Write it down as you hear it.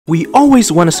We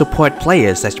always want to support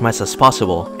players as much as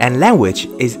possible, and language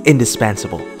is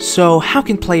indispensable. So how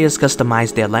can players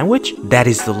customize their language? That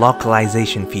is the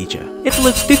localization feature. It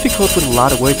looks difficult with a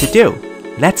lot of work to do.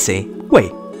 Let's see.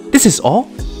 Wait, this is all?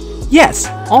 Yes,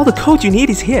 all the code you need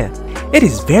is here. It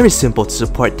is very simple to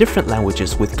support different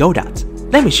languages with Godot.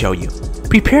 Let me show you.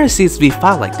 Prepare a CSV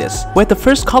file like this, where the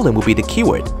first column will be the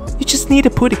keyword. You just need to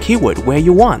put a keyword where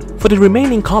you want. For the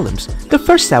remaining columns, the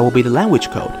first cell will be the language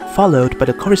code, followed by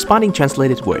the corresponding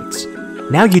translated words.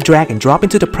 Now you drag and drop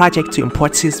into the project to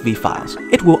import CSV files.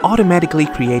 It will automatically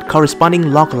create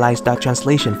corresponding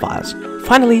localized.translation files.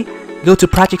 Finally, go to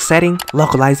Project Setting,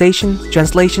 Localization,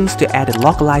 Translations to add the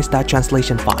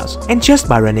localized.translation files. And just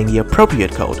by running the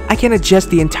appropriate code, I can adjust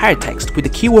the entire text with the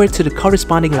keyword to the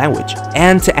corresponding language.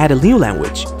 And to add a new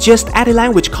language, just add a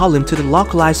language column to the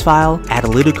localized file, add a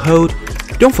little code.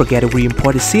 Don't forget to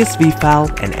re-import a CSV file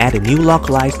and add a new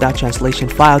localized.translation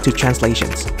file to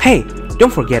translations. Hey,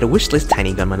 don't forget to wishlist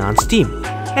Tiny Gunman on Steam.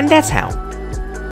 And that's how.